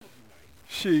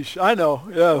Sheesh, I know.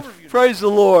 Yeah, praise the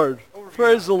Lord.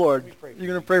 Praise the Lord. You're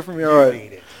going to pray for me? All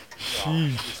right.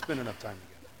 We spend enough time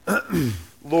together.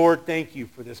 Lord, thank you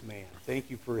for this man.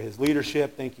 Thank you for his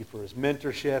leadership. Thank you for his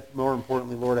mentorship. More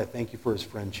importantly, Lord, I thank you for his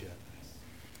friendship.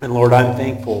 And Lord, I'm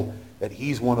thankful that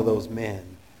he's one of those men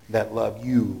that love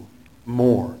you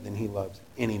more than he loves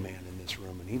any man in this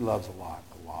room. And he loves a lot.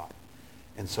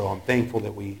 And so I'm thankful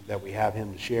that we have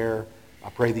him to share. I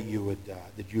pray that you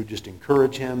would just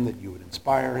encourage him, that you would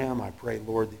inspire him. I pray,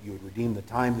 Lord, that you would redeem the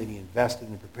time that he invested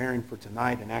in preparing for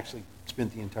tonight and actually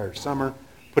spent the entire summer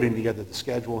putting together the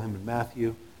schedule, him and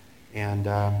Matthew. And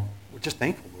we're just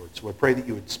thankful, Lord. So I pray that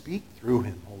you would speak through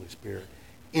him, Holy Spirit.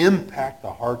 Impact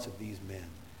the hearts of these men.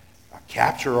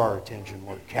 Capture our attention,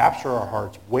 Lord. Capture our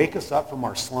hearts. Wake us up from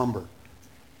our slumber.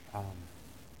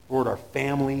 Lord, our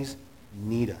families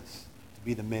need us to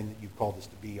be the men that you've called us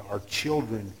to be. Our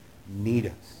children need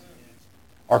us.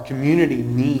 Our community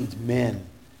needs men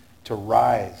to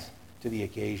rise to the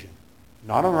occasion.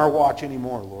 Not on our watch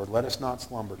anymore, Lord. Let us not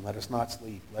slumber. Let us not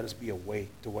sleep. Let us be awake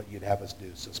to what you'd have us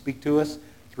do. So speak to us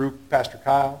through Pastor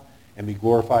Kyle and be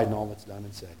glorified in all that's done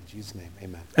and said. In Jesus' name,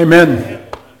 amen. Amen.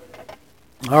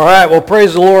 All right, well,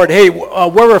 praise the Lord. Hey, where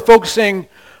we're focusing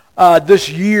this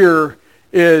year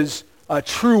is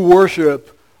true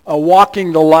worship,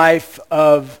 walking the life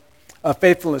of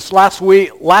faithfulness. Last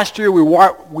year, we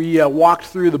walked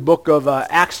through the book of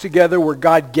Acts together, where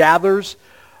God gathers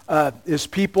his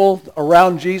people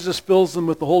around Jesus, fills them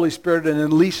with the Holy Spirit, and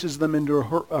unleashes them into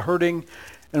a hurting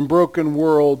and broken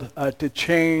world to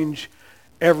change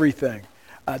everything.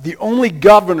 The only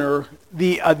governor,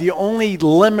 the only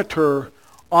limiter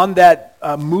on that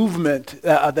movement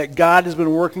that God has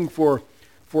been working for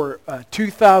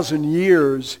 2,000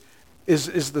 years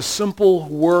is the simple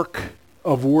work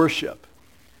of worship.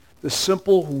 The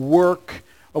simple work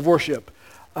of worship.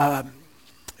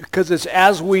 Because it's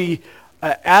as we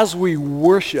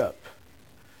worship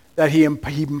that he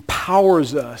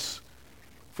empowers us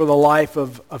for the life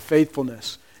of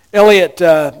faithfulness. Elliot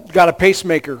got a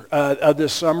pacemaker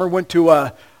this summer, went to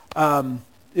a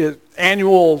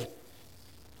annual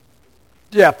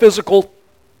physical,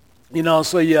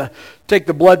 so you take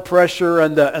the blood pressure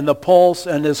and the pulse,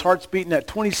 and his heart's beating at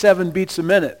 27 beats a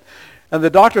minute. And the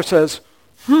doctor says,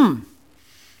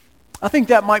 I think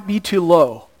that might be too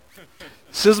low.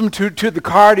 Sends him to the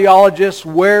cardiologist,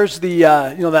 wears the,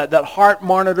 that heart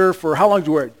monitor for, how long do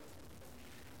you wear it?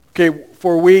 Okay,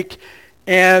 for a week.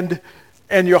 And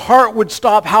your heart would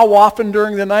stop how often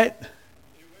during the night?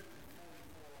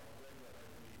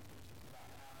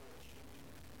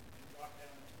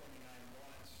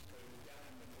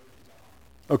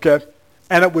 Okay,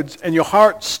 and your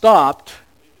heart stopped.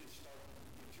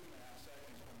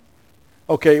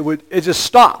 Okay, it just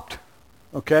stopped.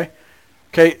 Okay,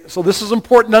 so this is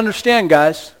important to understand,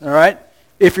 guys. All right,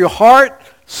 if your heart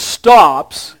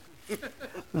stops,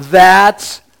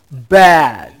 that's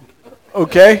bad.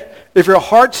 Okay, if your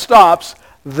heart stops,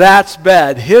 that's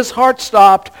bad. His heart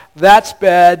stopped. That's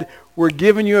bad. We're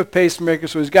giving you a pacemaker,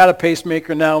 so he's got a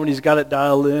pacemaker now, and he's got it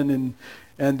dialed in,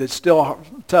 and it's still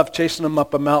tough chasing them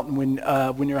up a mountain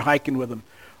when you're hiking with them.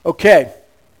 Okay.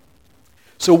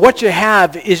 So what you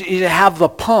have is you have the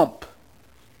pump.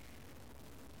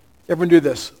 Everyone do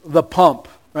this. The pump,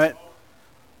 right?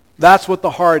 That's what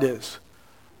the heart is.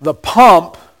 The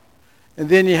pump, and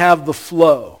then you have the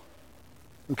flow.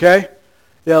 Okay?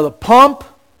 Yeah, the pump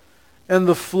and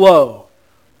the flow.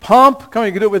 Pump, come on,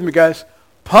 you can do it with me, guys.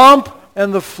 Pump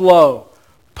and the flow.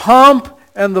 Pump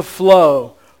and the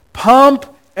flow. Pump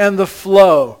and the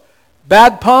flow.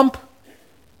 Bad pump,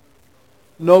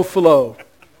 no flow.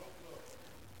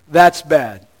 That's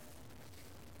bad.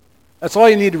 That's all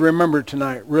you need to remember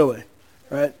tonight, really,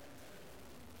 right?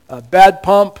 Bad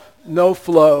pump, no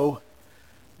flow,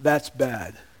 that's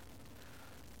bad.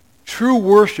 True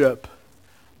worship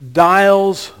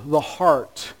dials the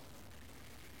heart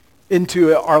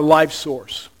into our life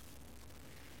source.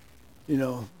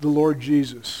 The Lord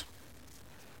Jesus.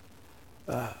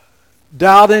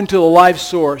 Dialed into the life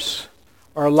source,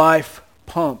 our life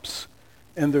pumps,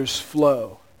 and there's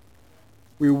flow.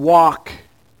 We walk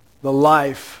the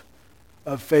life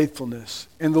of faithfulness,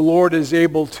 and the Lord is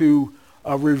able to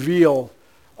reveal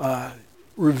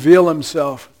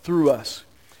himself through us.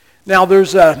 Now,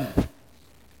 there's the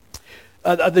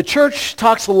church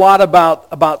talks a lot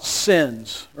about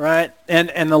sins, right?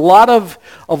 And a lot of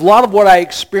what I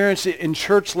experience in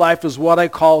church life is what I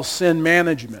call sin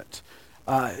management.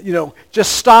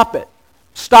 Just stop it.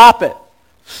 Stop it.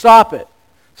 Stop it.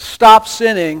 Stop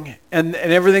sinning, and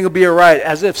everything will be all right,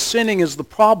 as if sinning is the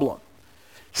problem.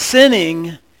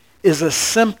 Sinning is a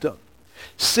symptom.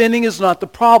 Sinning is not the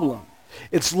problem.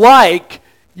 It's like,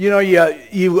 you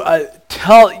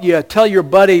tell your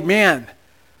buddy, man,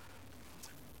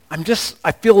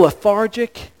 I feel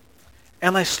lethargic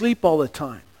and I sleep all the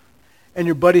time. And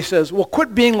your buddy says, well,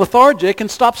 quit being lethargic and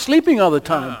stop sleeping all the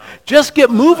time. Just get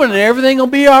moving and everything will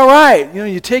be all right.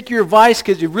 You take your advice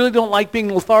because you really don't like being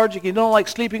lethargic. You don't like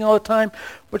sleeping all the time.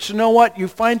 But you know what? You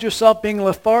find yourself being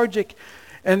lethargic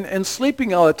and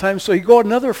sleeping all the time. So you go to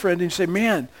another friend and you say,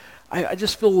 man, I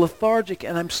just feel lethargic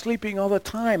and I'm sleeping all the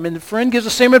time. And the friend gives the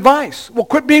same advice. Well,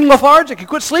 quit being lethargic and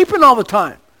quit sleeping all the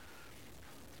time.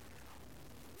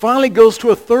 Finally goes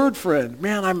to a third friend.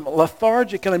 Man, I'm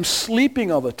lethargic and I'm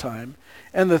sleeping all the time.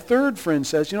 And the third friend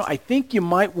says, I think you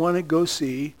might want to go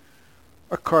see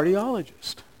a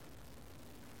cardiologist.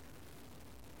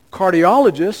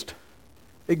 Cardiologist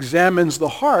examines the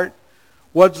heart.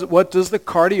 What does the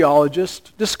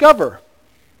cardiologist discover?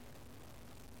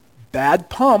 Bad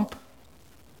pump,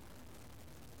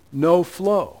 no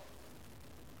flow.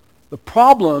 The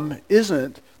problem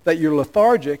isn't that you're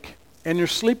lethargic and you're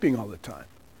sleeping all the time.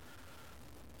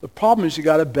 The problem is you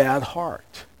got a bad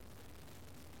heart.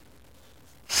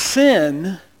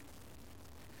 Sin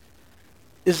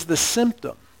is the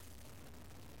symptom.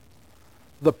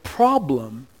 The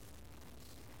problem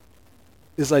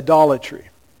is idolatry.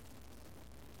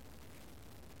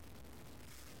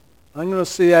 I'm going to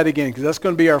say that again because that's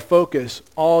going to be our focus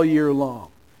all year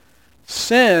long.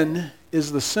 Sin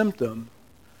is the symptom.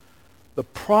 The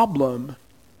problem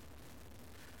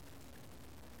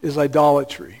is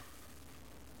idolatry.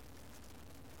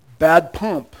 Bad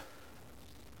pump,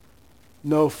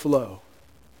 no flow.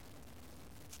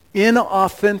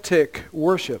 Inauthentic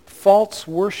worship, false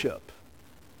worship,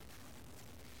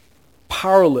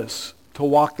 powerless to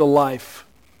walk the life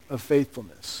of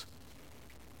faithfulness.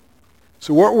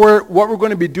 So what we're going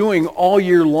to be doing all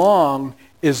year long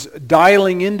is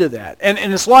dialing into that. And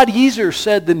it's a lot easier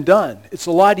said than done. It's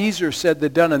a lot easier said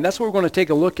than done. And that's what we're going to take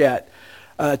a look at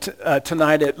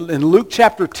tonight in Luke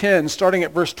chapter 10, starting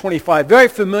at verse 25. Very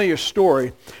familiar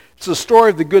story. It's the story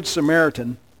of the Good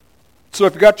Samaritan. So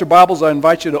if you got your Bibles, I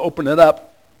invite you to open it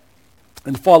up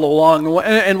and follow along.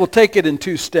 And we'll take it in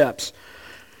two steps,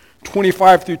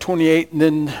 25 through 28, and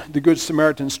then the Good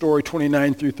Samaritan story,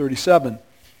 29 through 37.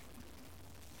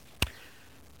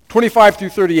 25 through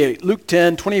 38, Luke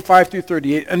 10, 25 through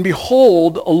 38. And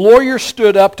behold, a lawyer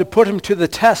stood up to put him to the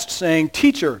test, saying,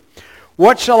 Teacher,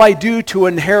 what shall I do to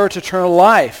inherit eternal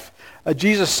life?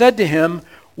 Jesus said to him,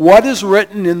 What is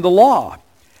written in the law?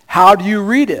 How do you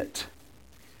read it?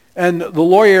 And the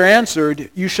lawyer answered,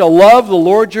 You shall love the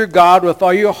Lord your God with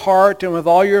all your heart and with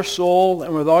all your soul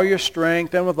and with all your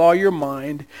strength and with all your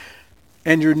mind,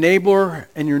 and your neighbor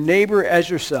as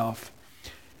yourself.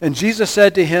 And Jesus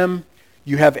said to him,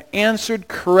 You have answered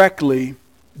correctly.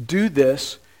 Do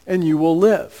this, and you will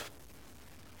live.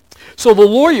 So the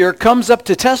lawyer comes up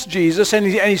to test Jesus, and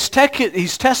he's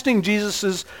testing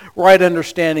Jesus' right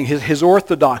understanding, his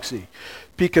orthodoxy,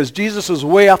 because Jesus is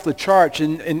way off the charts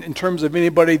in terms of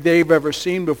anybody they've ever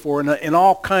seen before in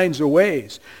all kinds of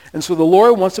ways. And so the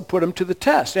lawyer wants to put him to the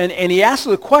test. And he asks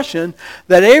the question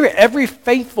that every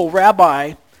faithful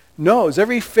rabbi knows,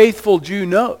 every faithful Jew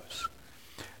knows.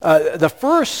 The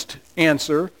first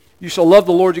answer, you shall love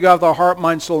the Lord your God with all heart,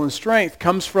 mind, soul, and strength,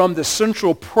 comes from the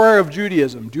central prayer of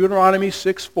Judaism. Deuteronomy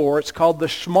 6:4. It's called the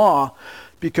Shema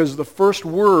because the first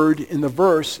word in the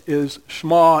verse is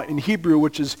Shema in Hebrew,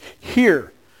 which is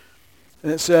hear.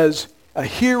 And it says,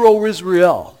 Hear, O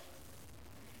Israel,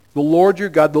 the Lord your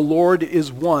God, the Lord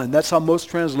is one. That's how most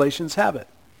translations have it.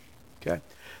 Okay.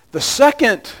 The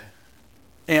second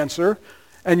answer,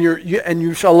 and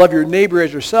you shall love your neighbor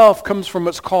as yourself, comes from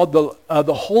what's called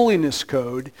the holiness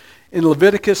code in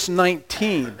Leviticus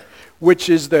 19, which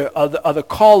is the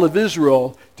call of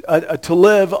Israel to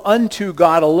live unto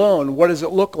God alone. What does it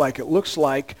look like? It looks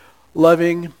like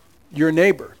loving your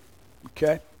neighbor.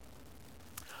 Okay?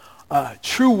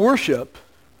 True worship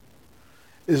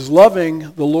is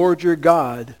loving the Lord your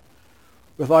God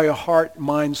with all your heart,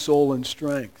 mind, soul, and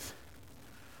strength.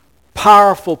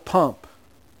 Powerful pump.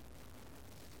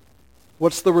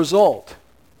 What's the result?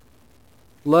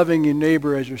 Loving your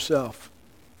neighbor as yourself.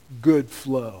 Good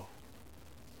flow.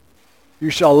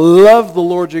 You shall love the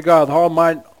Lord your God with all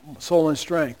mind, soul, and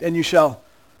strength. And you shall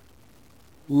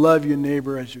love your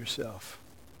neighbor as yourself.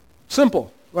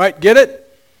 Simple, right? Get it?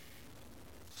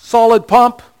 Solid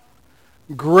pump,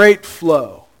 great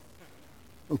flow.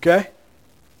 Okay?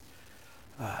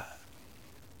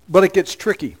 But it gets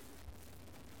tricky.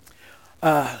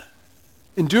 In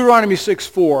Deuteronomy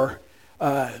 6:4,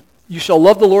 you shall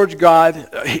love the Lord your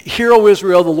God. Hear, O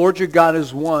Israel, the Lord your God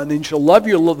is one. And you shall love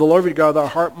the Lord your God with our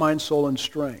heart, mind, soul, and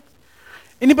strength.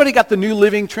 Anybody got the New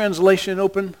Living Translation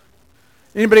open?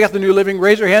 Anybody got the New Living?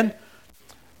 Raise your hand.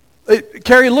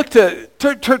 Carrie,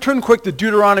 turn quick to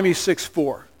Deuteronomy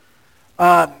 6:4.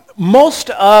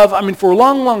 For a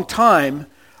long, long time,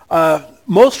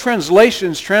 most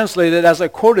translations translate it as I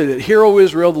quoted it. Hear, O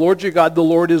Israel, the Lord your God, the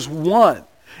Lord is one.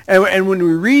 And when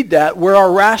we read that, where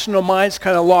our rational minds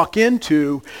kind of lock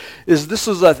into is this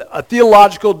is a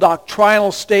theological,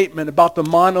 doctrinal statement about the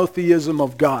monotheism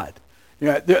of God.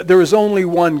 There is only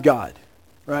one God,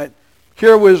 right?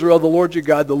 Hear, O Israel, the Lord your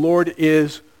God, the Lord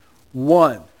is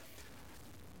one.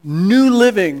 New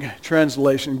Living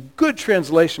Translation, good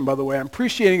translation, by the way. I'm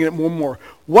appreciating it more and more.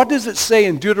 What does it say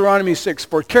in Deuteronomy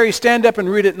 6:4? Carrie, stand up and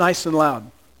read it nice and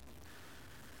loud.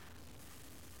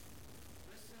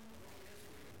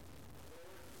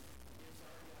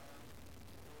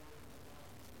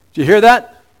 Did you hear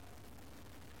that?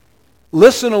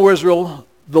 Listen, O Israel,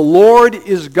 the Lord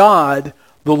is God,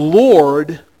 the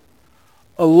Lord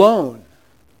alone.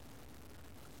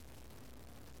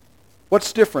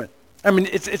 What's different?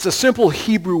 It's a simple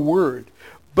Hebrew word,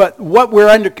 but what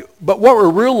we're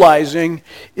realizing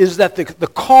is that the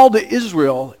call to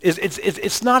Israel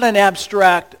it's not an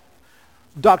abstract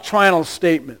doctrinal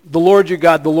statement. The Lord your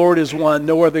God, the Lord is one,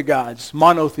 no other gods,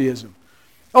 monotheism.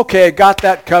 Okay, I got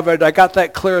that covered. I got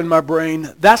that clear in my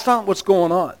brain. That's not what's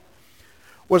going on.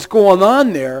 What's going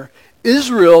on there?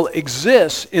 Israel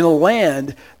exists in a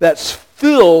land that's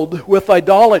filled with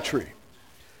idolatry.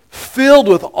 Filled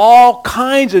with all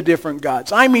kinds of different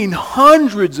gods.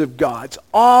 Hundreds of gods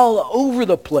all over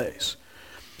the place.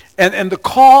 And the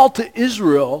call to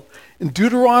Israel in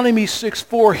Deuteronomy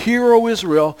 6:4, hear, O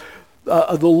Israel,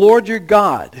 the Lord your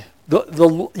God.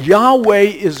 The Yahweh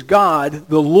is God,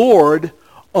 the Lord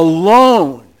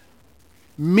alone.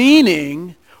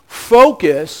 Meaning,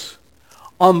 focus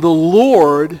on the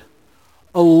Lord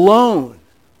alone.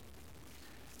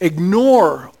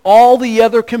 Ignore all the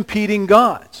other competing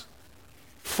gods.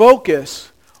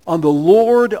 Focus on the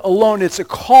Lord alone. It's a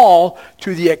call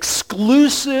to the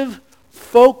exclusive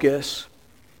focus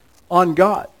on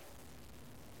God.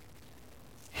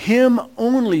 Him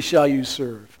only shall you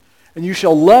serve, and you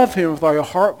shall love him with all your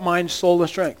heart, mind, soul, and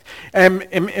strength.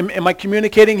 Am I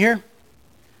communicating here?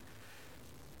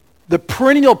 The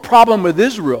perennial problem with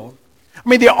Israel,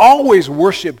 they always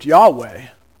worshipped Yahweh.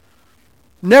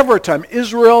 Never a time.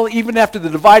 Israel, even after the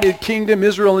divided kingdom,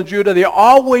 Israel and Judah, they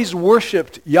always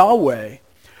worshipped Yahweh.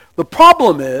 The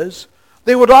problem is,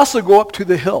 they would also go up to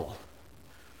the hill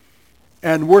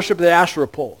and worship the Asherah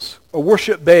poles, or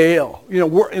worship Baal,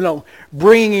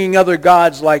 bringing other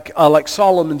gods like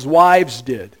Solomon's wives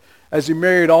did, as he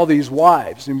married all these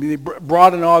wives, and they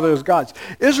brought in all those gods.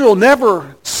 Israel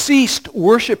never ceased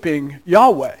worshiping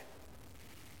Yahweh.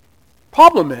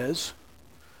 Problem is,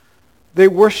 they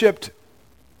worshipped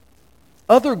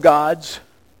other gods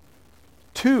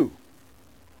too.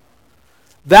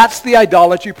 That's the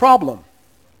idolatry problem.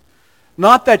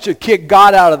 Not that you kick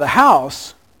God out of the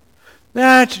house,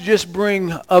 that you just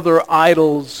bring other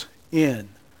idols in.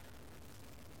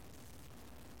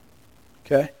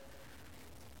 Okay?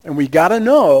 And we got to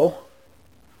know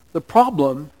the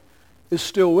problem is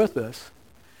still with us.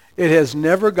 It has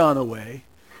never gone away.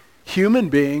 Human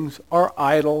beings are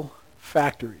idol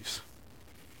factories.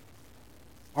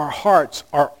 Our hearts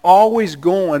are always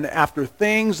going after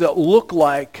things that look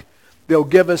like they'll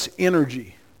give us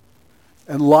energy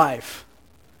and life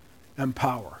and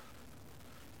power.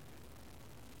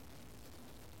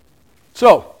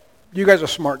 So, you guys are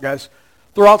smart guys.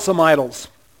 Throw out some idols.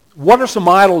 What are some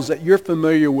idols that you're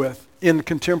familiar with in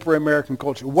contemporary American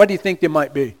culture? What do you think they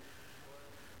might be?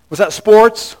 Was that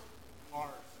sports?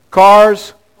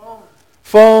 Cars?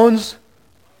 Phones?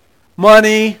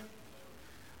 Money?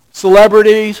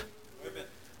 Celebrities? Women.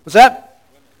 What's that?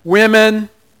 Women.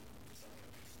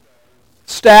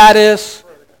 Status.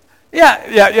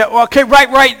 Yeah. Okay,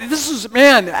 right. This is,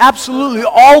 absolutely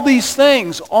all these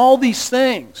things.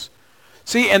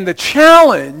 See, and the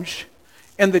challenge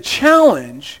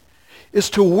is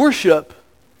to worship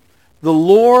the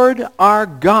Lord our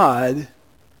God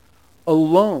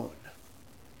alone.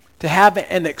 To have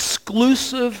an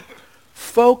exclusive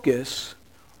focus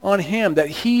on him, that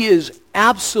he is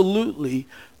absolutely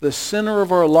the center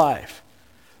of our life,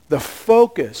 the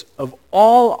focus of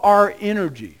all our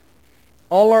energy,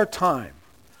 all our time,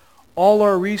 all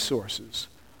our resources,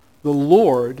 the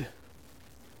Lord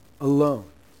alone.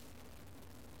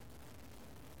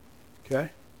 Okay?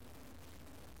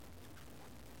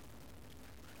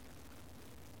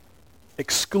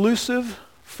 Exclusive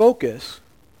focus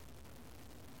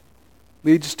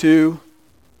leads to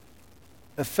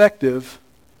effective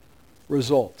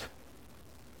result.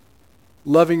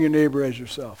 loving your neighbor as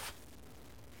yourself.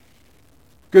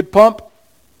 Good pump,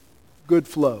 good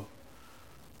flow.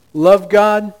 Love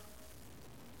God,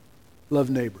 love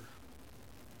neighbor.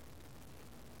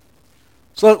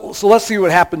 So let's see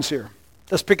what happens here.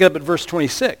 Let's pick it up at verse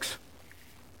 26.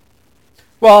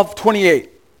 Well, 28.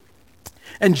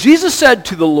 And Jesus said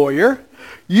to the lawyer,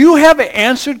 you have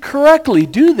answered correctly.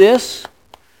 Do this,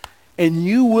 and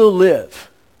you will live.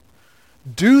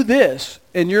 Do this,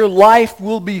 and your life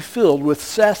will be filled with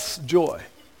Seth's joy.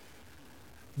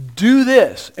 Do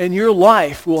this, and your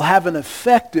life will have an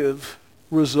effective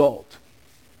result.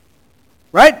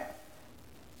 Right?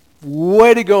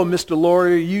 Way to go, Mr.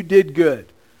 Lawyer. You did good.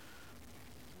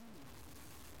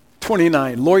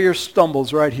 29. Lawyer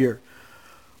stumbles right here.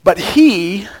 But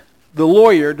he, the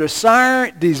lawyer,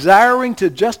 desiring to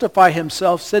justify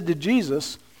himself, said to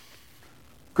Jesus,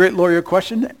 great lawyer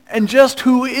question, and just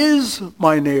who is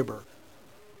my neighbor?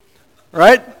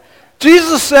 Right?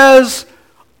 Jesus says,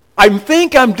 I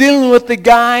think I'm dealing with the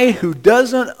guy who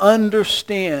doesn't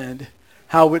understand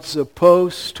how it's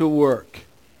supposed to work.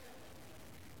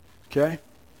 Okay?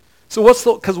 So what's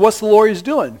the lawyer's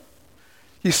doing?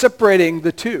 He's separating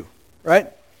the two,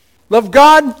 right? Love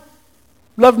God,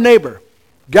 love neighbor.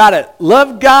 Got it.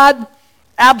 Love God?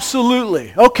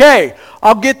 Absolutely. Okay,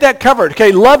 I'll get that covered.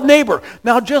 Okay, love neighbor.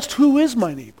 Now just who is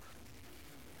my neighbor?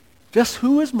 Just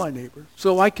who is my neighbor?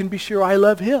 So I can be sure I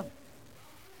love him.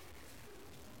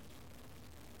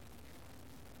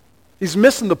 He's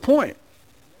missing the point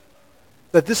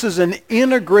that this is an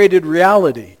integrated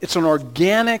reality. It's an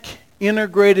organic,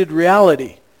 integrated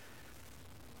reality.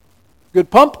 Good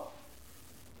pump,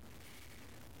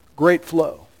 great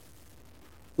flow.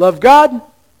 Love God,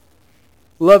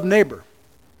 love neighbor.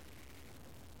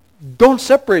 Don't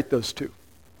separate those two.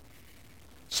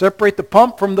 Separate the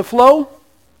pump from the flow,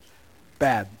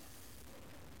 bad.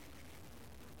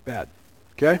 Bad.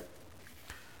 Okay?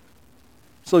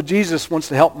 So Jesus wants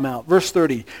to help him out. Verse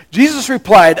 30. Jesus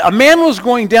replied, a man was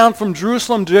going down from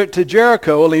Jerusalem to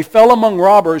Jericho, and he fell among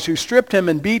robbers who stripped him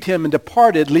and beat him and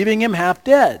departed, leaving him half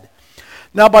dead.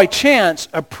 Now by chance,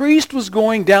 a priest was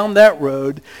going down that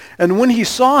road, and when he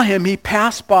saw him, he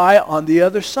passed by on the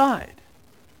other side.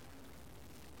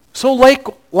 So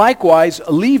likewise,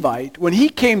 a Levite, when he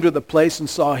came to the place and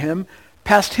saw him,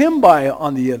 passed him by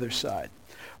on the other side.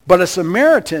 But a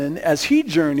Samaritan, as he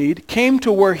journeyed, came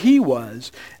to where he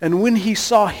was, and when he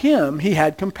saw him, he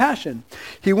had compassion.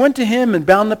 He went to him and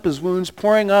bound up his wounds,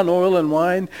 pouring on oil and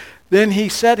wine. Then he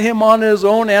set him on his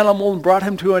own animal and brought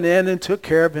him to an inn and took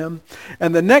care of him.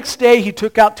 And the next day he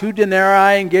took out 2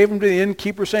 denarii and gave them to the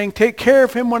innkeeper, saying, take care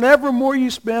of him. Whenever more you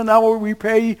spend, I will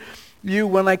repay you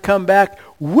when I come back.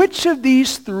 Which of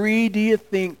these 3 do you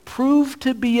think proved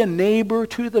to be a neighbor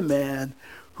to the man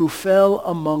who fell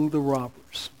among the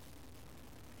robbers?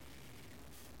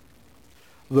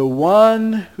 The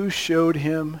one who showed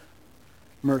him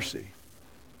mercy.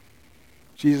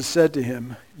 Jesus said to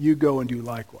him, you go and do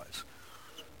likewise.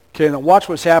 Okay, now watch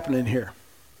what's happening here.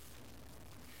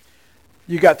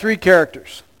 You got 3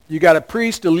 characters. You got a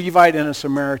priest, a Levite, and a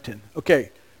Samaritan.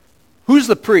 Okay, who's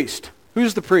the priest?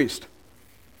 Who's the priest?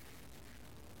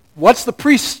 What's the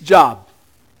priest's job?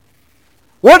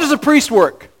 Where does a priest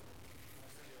work?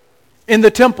 In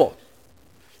the temple.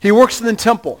 He works in the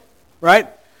temple, right?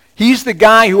 He's the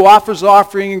guy who offers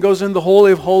offering and goes in the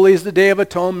Holy of Holies, the Day of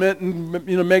Atonement,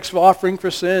 and makes offering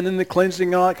for sin and the cleansing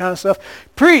and all that kind of stuff.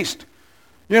 Priest,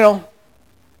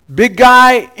 big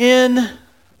guy in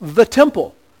the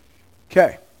temple.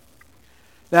 Okay.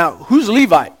 Now, who's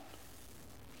Levite?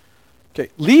 Okay,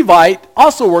 Levite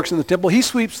also works in the temple. He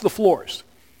sweeps the floors.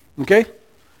 Okay?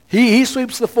 He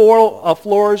sweeps the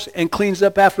floors and cleans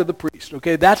up after the priest.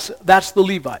 Okay, that's the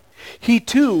Levite. He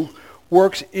too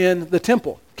works in the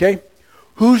temple. Okay?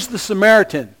 Who's the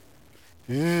Samaritan?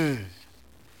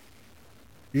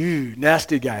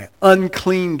 Nasty guy.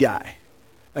 Unclean guy.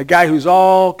 A guy who's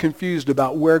all confused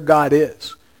about where God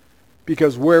is.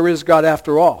 Because where is God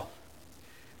after all?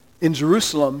 In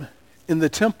Jerusalem, in the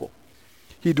temple.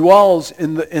 He dwells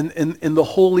in the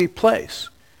holy place.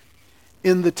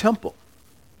 In the temple.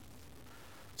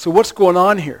 So what's going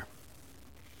on here?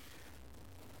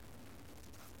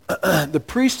 The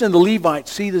priest and the Levite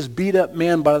see this beat up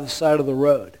man by the side of the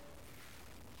road.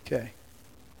 Okay.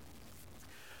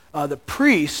 The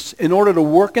priests, in order to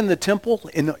work in the temple,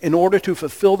 in order to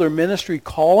fulfill their ministry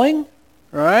calling,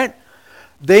 right,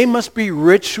 they must be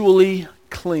ritually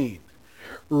clean,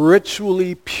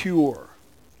 ritually pure.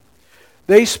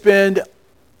 They spend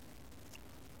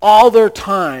all their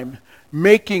time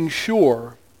making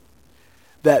sure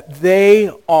that they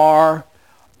are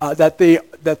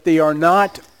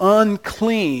not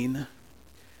unclean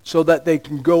so that they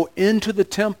can go into the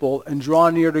temple and draw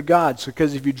near to God. So,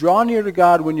 because if you draw near to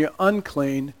God when you're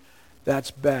unclean,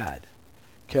 that's bad.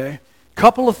 Okay?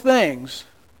 Couple of things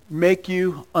make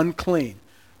you unclean.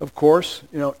 Of course,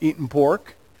 eating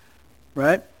pork,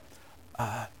 right?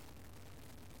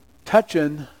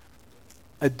 Touching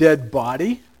a dead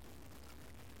body,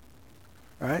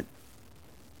 right?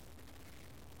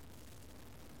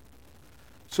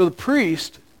 So the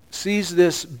priest sees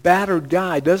this battered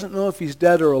guy, doesn't know if he's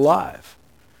dead or alive.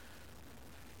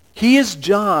 His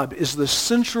job is the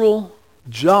central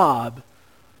job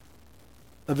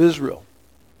of Israel,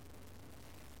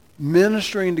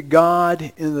 ministering to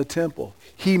God in the temple.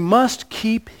 He must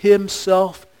keep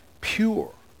himself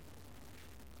pure.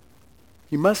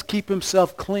 He must keep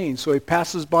himself clean. So he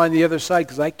passes by on the other side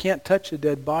because I can't touch a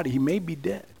dead body. He may be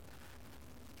dead.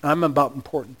 I'm about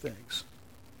important things.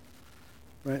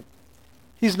 Right?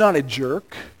 He's not a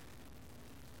jerk.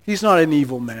 He's not an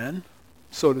evil man,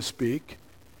 so to speak.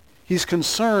 He's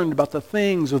concerned about the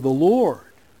things of the Lord.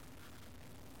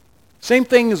 Same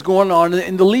thing is going on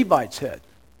in the Levite's head.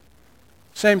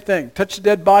 Same thing. Touch a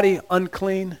dead body,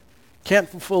 unclean, can't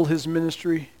fulfill his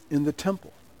ministry in the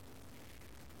temple.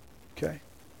 Okay?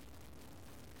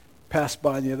 Pass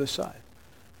by on the other side.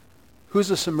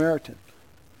 Who's a Samaritan?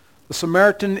 The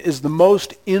Samaritan is the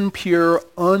most impure,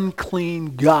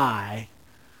 unclean guy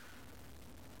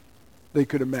they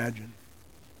could imagine.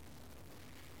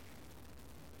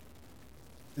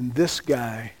 And this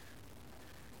guy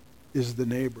is the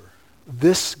neighbor.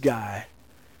 This guy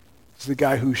is the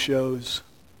guy who shows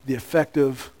the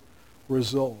effective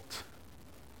result.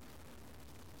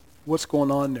 What's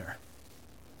going on there?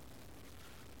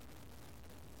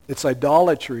 It's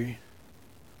idolatry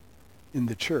in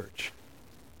the church.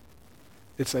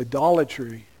 It's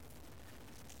idolatry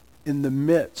in the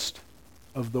midst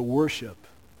of the worship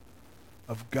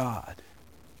of God.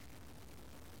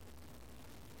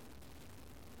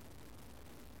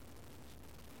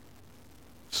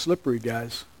 Slippery,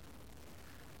 guys.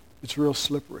 It's real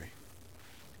slippery.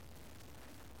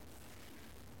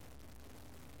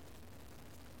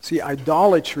 See,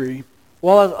 idolatry,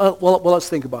 well, let's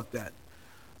think about that.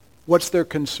 What's their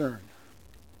concern?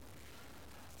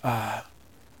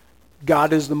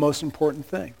 God is the most important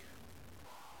thing.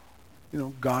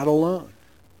 God alone.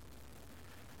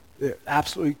 They're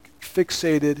absolutely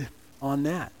fixated on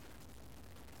that.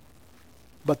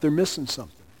 But they're missing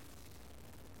something.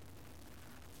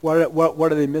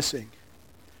 What are they missing?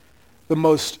 The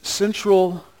most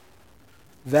central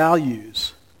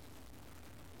values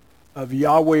of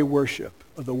Yahweh worship,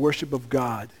 of the worship of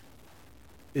God,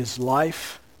 is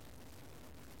life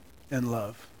and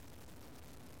love.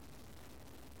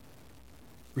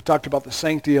 We talked about the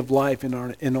sanctity of life in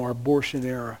our abortion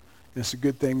era, and it's a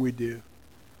good thing we do.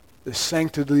 The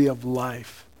sanctity of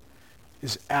life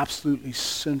is absolutely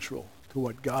central to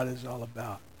what God is all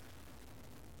about.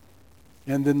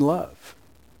 And then love.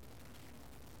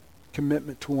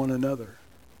 Commitment to one another.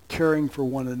 Caring for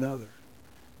one another.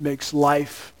 Makes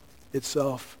life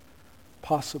itself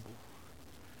possible.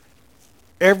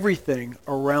 Everything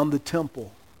around the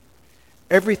temple,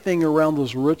 everything around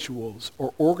those rituals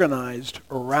are organized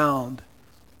around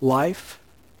life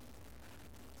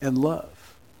and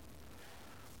love.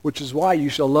 Which is why you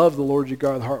shall love the Lord your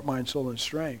God with heart, mind, soul, and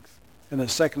strength. And the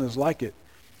second is like it.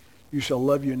 You shall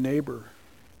love your neighbor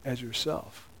as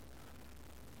yourself.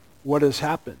 What has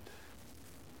happened?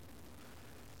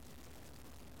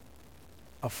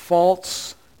 A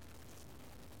false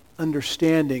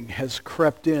understanding has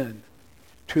crept in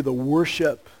to the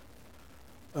worship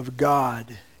of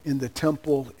God in the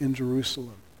temple in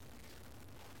Jerusalem.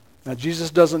 Now,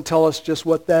 Jesus doesn't tell us just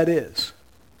what that is,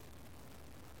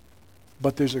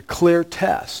 but there's a clear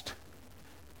test.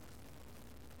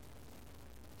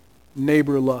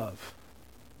 Neighbor love.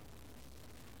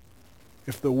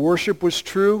 If the worship was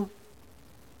true,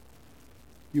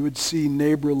 you would see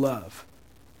neighbor love.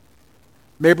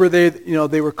 Maybe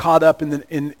they were caught up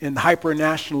in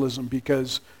hyper-nationalism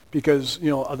because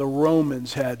the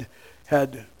Romans had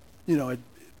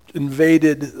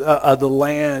invaded the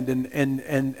land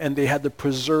and they had to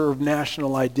preserve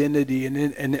national identity, and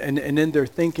in their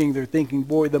thinking, they're thinking,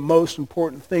 boy, the most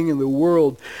important thing in the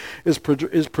world is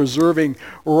preserving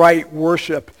right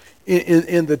worship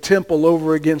in the temple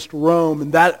over against Rome,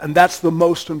 and that's the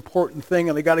most important thing,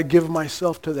 and I got to give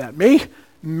myself to that.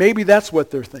 Maybe that's what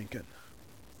they're thinking.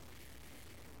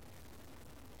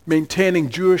 Maintaining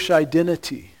Jewish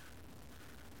identity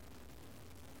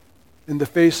in the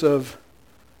face of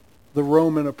the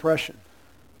Roman oppression.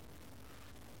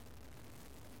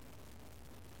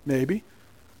 Maybe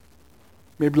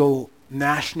a little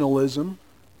nationalism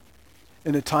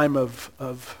in a time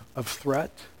of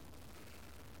threat.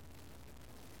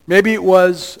 Maybe it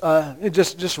was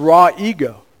just raw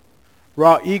ego.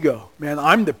 Raw ego. Man,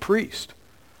 I'm the priest.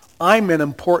 I'm an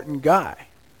important guy.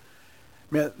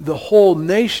 Man, the whole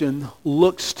nation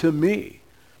looks to me.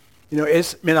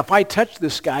 If I touch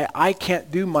this guy, I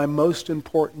can't do my most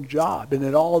important job, and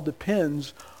it all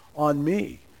depends on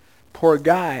me. Poor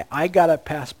guy, I got to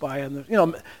pass by.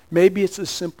 Maybe it's as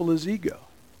simple as ego.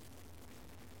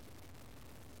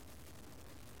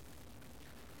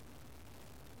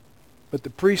 But the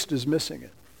priest is missing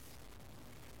it.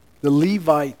 The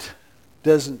Levite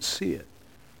doesn't see it.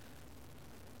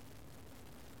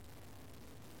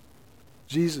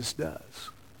 Jesus does.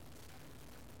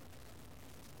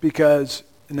 Because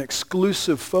an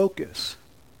exclusive focus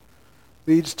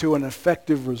leads to an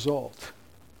effective result.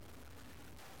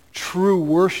 True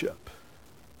worship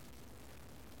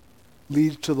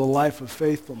leads to the life of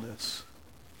faithfulness,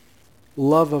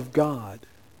 love of God,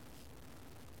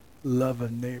 love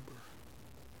of neighbor.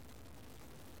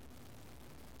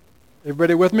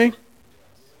 Everybody with me?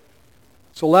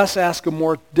 So let's ask a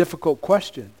more difficult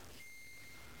question.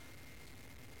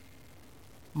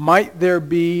 Might there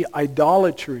be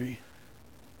idolatry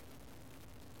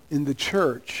in the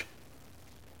church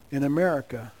in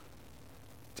America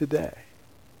today?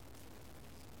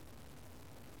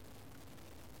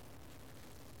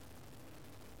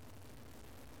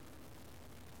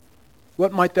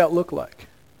 What might that look like?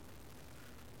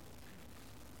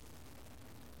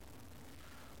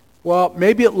 Well,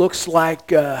 maybe it looks like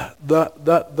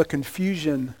the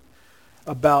confusion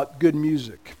about good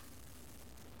music.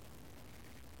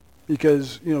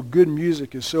 Because, good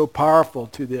music is so powerful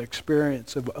to the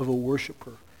experience of a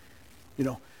worshiper.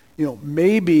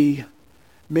 Maybe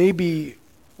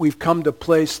we've come to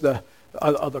place the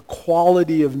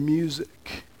quality of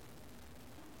music.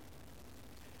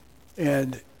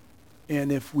 And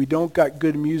if we don't got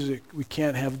good music, we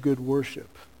can't have good worship.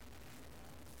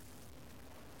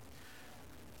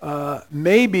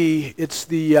 Maybe it's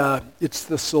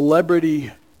the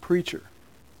celebrity preacher.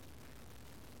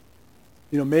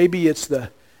 Maybe it's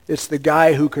the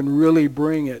guy who can really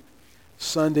bring it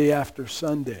Sunday after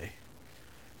Sunday.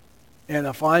 And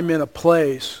if I'm in a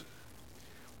place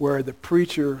where the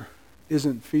preacher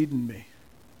isn't feeding me,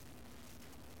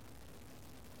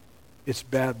 it's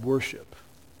bad worship.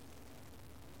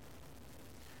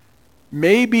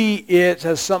 Maybe it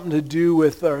has something to do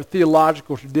with our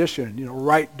theological tradition,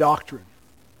 right doctrine.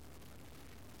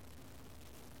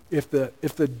 If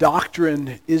the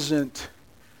doctrine isn't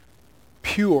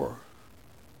pure,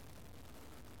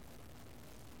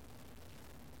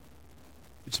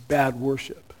 it's bad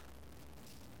worship.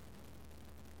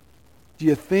 Do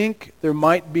you think there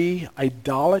might be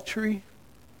idolatry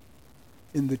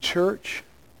in the church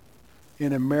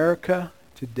in America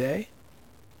today?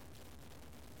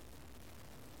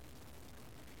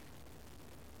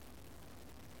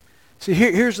 See,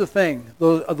 here's the thing.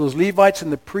 Those Levites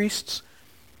and the priests,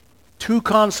 two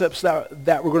concepts that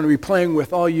we're going to be playing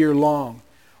with all year long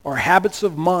are habits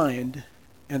of mind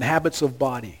and habits of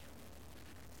body.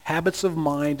 Habits of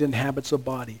mind and habits of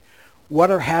body.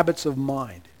 What are habits of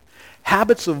mind?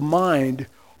 Habits of mind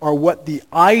are what the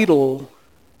idol,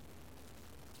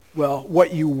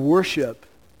 what you worship,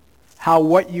 how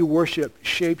what you worship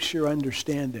shapes your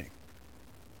understanding,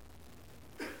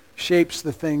 shapes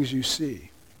the things you see,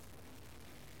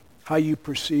 how you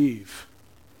perceive,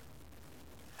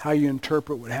 how you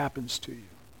interpret what happens to you.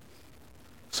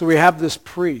 So we have this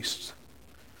priest.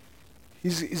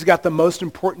 He's got the most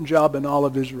important job in all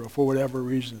of Israel for whatever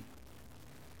reason.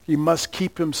 He must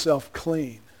keep himself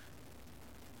clean.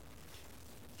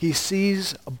 He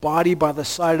sees a body by the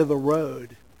side of the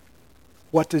road.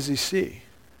 What does he see?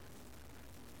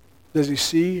 Does he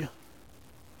see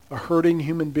a hurting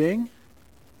human being?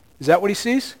 Is that what he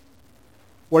sees?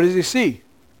 What does he see?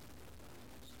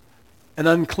 An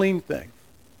unclean thing.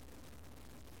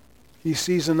 He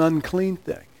sees an unclean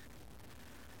thing.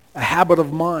 A habit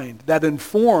of mind that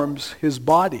informs his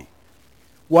body.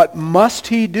 What must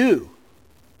he do?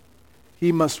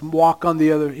 He must walk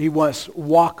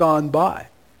on by.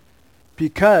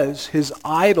 Because his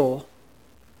idol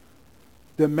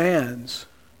demands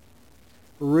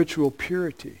ritual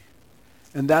purity.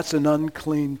 And that's an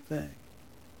unclean thing.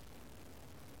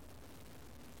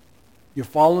 You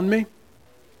following me?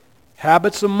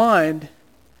 Habits of mind,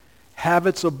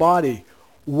 habits of body.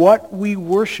 What we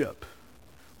worship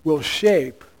will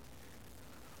shape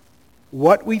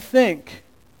what we think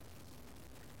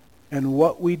and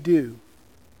what we do.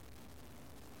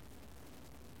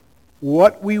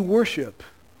 What we worship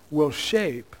will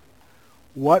shape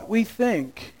what we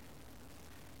think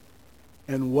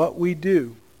and what we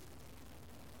do.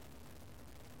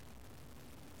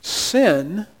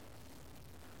 Sin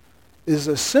is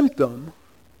a symptom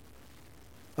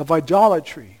of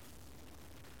idolatry,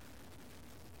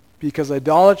 because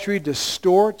idolatry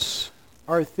distorts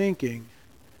our thinking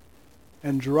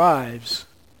and drives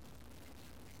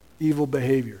evil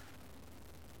behavior.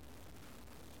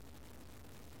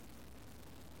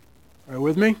 Are you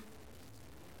with me?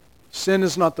 Sin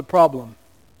is not the problem.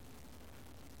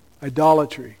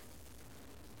 Idolatry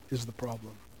is the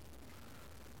problem.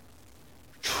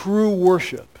 True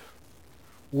worship,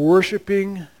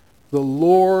 worshiping the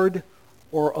Lord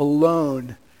or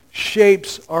alone,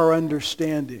 shapes our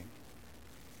understanding.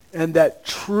 And that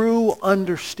true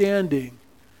understanding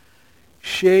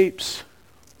shapes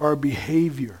our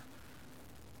behavior.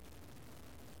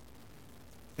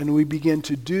 And we begin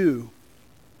to do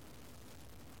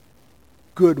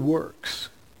good works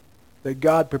that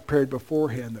God prepared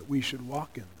beforehand that we should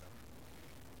walk in them.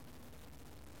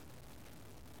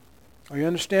 Are you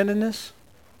understanding this?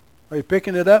 Are you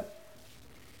picking it up?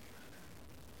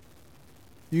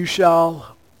 You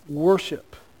shall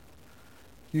worship.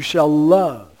 You shall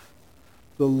love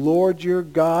the Lord your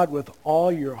God with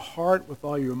all your heart, with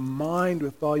all your mind,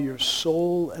 with all your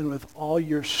soul, and with all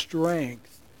your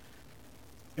strength.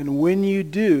 And when you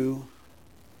do,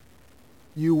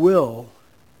 you will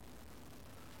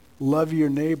love your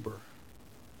neighbor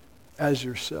as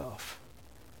yourself.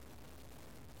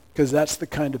 Because that's the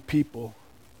kind of people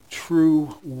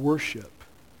true worship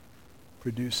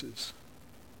produces.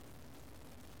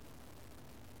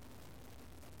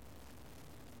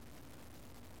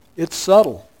 It's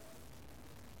subtle.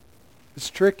 It's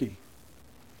tricky.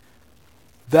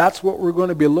 That's what we're going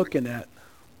to be looking at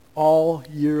all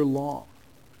year long.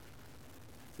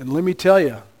 And let me tell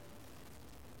you,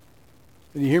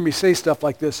 and you hear me say stuff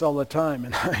like this all the time,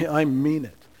 and I mean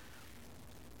it.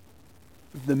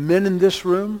 The men in this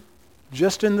room,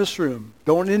 just in this room,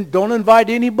 don't invite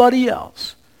anybody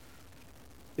else.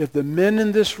 If the men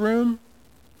in this room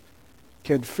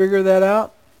can figure that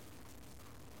out,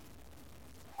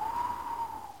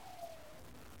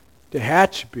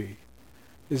 Tehachapi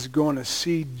is going to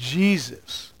see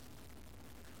Jesus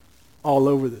all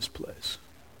over this place,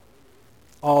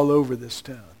 all over this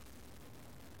town.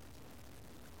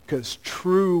 Because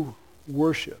true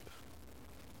worship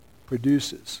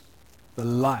produces the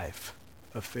life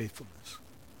of faithfulness.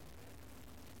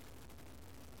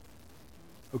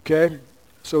 Okay?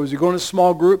 So as you go into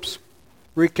small groups,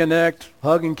 reconnect,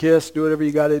 hug and kiss, do whatever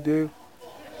you got to do.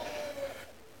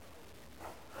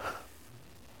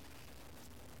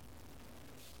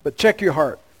 But check your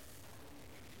heart.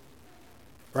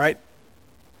 Right?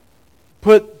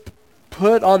 Put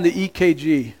on the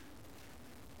EKG.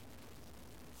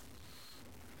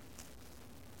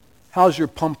 How's your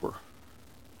pumper?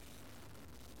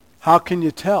 How can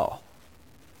you tell?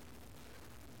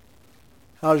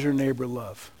 How's your neighbor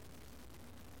love?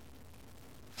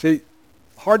 See,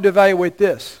 hard to evaluate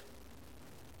this.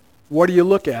 What do you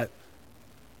look at?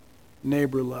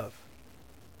 Neighbor love.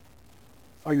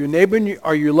 Are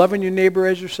you loving your neighbor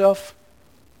as yourself?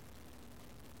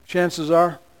 Chances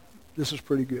are, this is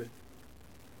pretty good.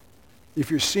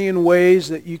 If you're seeing ways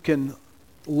that you can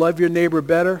love your neighbor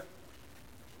better,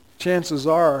 chances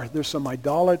are there's some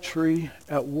idolatry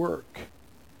at work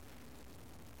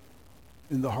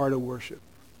in the heart of worship.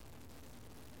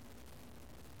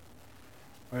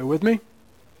 Are you with me?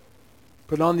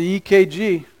 Put on the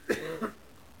EKG.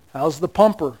 How's the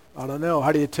pumper? I don't know.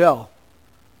 How do you tell?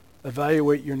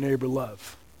 Evaluate your neighbor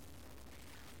love.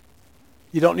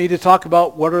 You don't need to talk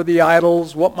about what are the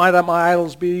idols, what might my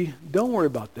idols be. Don't worry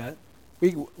about that.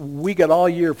 We got all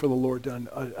year for the Lord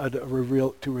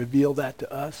to reveal that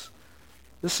to us.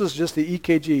 This is just the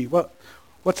EKG.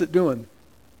 What's it doing?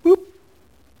 Boop,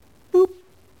 boop,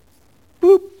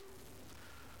 boop.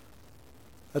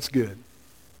 That's good.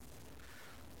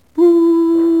 Boop.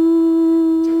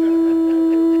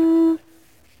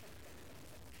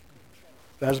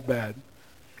 That's bad.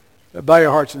 Bow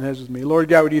your hearts and heads with me. Lord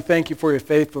God, would you thank you for your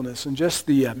faithfulness and just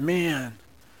the, man,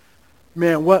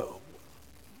 what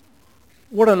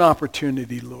an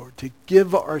opportunity, Lord, to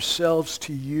give ourselves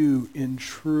to you in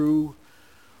true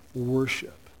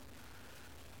worship.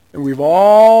 And we've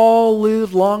all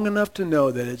lived long enough to know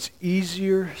that it's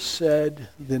easier said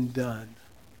than done.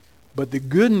 But the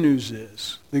good news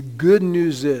is,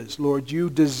 Lord,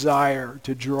 you desire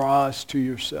to draw us to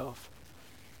yourself.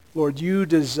 Lord, you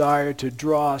desire to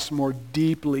draw us more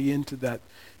deeply into that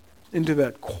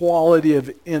quality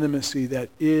of intimacy that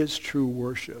is true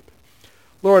worship.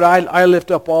 Lord, I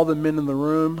lift up all the men in the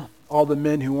room, all the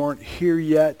men who aren't here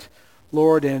yet.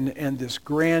 Lord, and this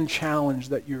grand challenge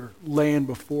that you're laying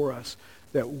before us,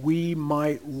 that we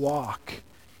might walk,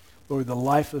 Lord, the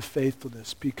life of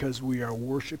faithfulness because we are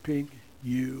worshiping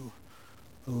you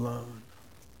alone.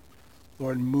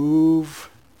 Lord, move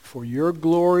for your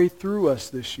glory through us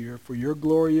this year, for your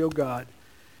glory, O God.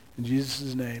 In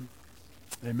Jesus' name,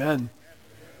 amen.